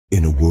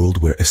In a world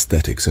where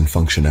aesthetics and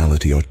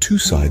functionality are two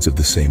sides of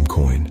the same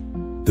coin,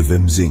 the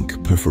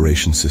VMZINC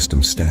perforation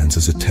system stands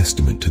as a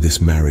testament to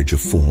this marriage of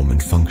form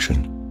and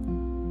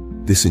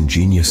function. This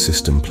ingenious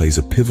system plays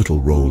a pivotal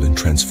role in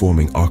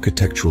transforming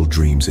architectural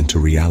dreams into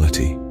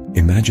reality.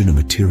 Imagine a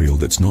material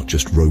that's not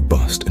just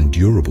robust and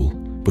durable,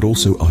 but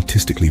also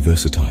artistically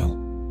versatile.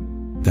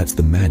 That's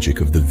the magic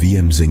of the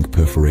VMZINC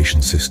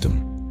perforation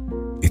system.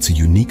 It's a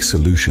unique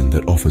solution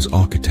that offers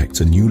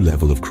architects a new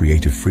level of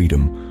creative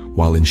freedom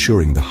while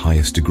ensuring the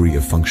highest degree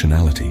of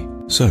functionality.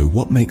 So,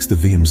 what makes the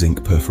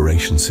VMZINC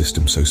perforation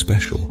system so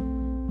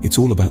special? It's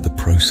all about the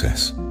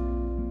process.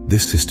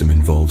 This system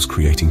involves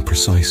creating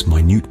precise,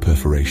 minute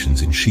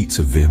perforations in sheets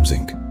of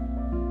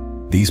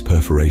VMZINC. These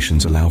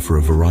perforations allow for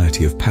a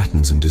variety of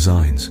patterns and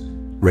designs,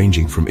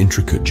 ranging from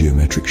intricate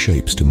geometric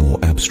shapes to more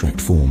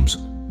abstract forms,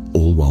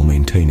 all while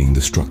maintaining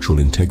the structural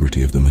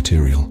integrity of the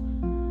material.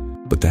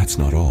 But that's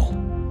not all.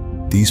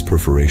 These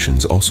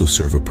perforations also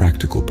serve a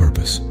practical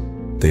purpose.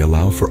 They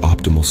allow for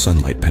optimal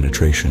sunlight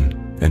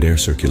penetration and air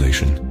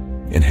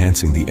circulation,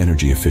 enhancing the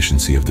energy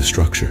efficiency of the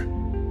structure.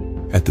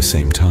 At the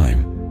same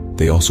time,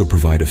 they also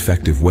provide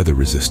effective weather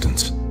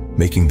resistance,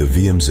 making the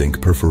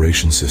VMZINC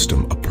perforation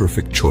system a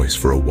perfect choice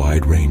for a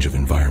wide range of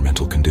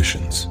environmental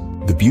conditions.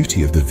 The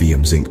beauty of the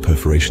VMZINC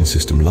perforation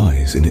system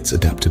lies in its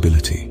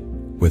adaptability.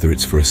 Whether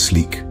it's for a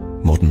sleek,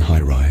 modern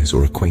high-rise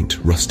or a quaint,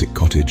 rustic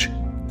cottage,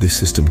 this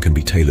system can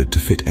be tailored to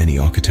fit any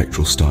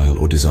architectural style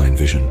or design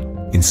vision.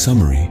 In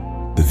summary,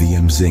 the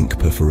VMZINC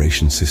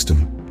perforation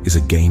system is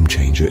a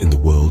game-changer in the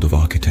world of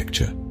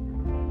architecture.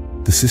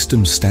 The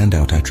system's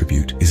standout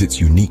attribute is its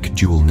unique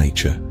dual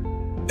nature,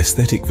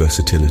 aesthetic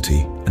versatility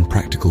and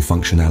practical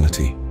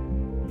functionality.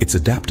 It's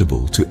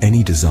adaptable to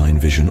any design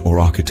vision or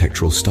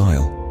architectural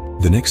style.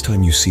 The next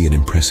time you see an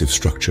impressive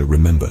structure,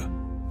 remember,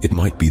 it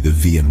might be the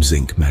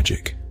VMZINC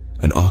magic,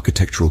 an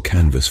architectural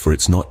canvas, for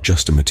it's not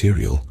just a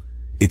material,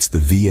 it's the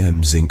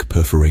VMZINC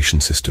perforation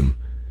system,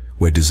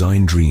 where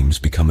design dreams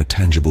become a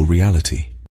tangible reality.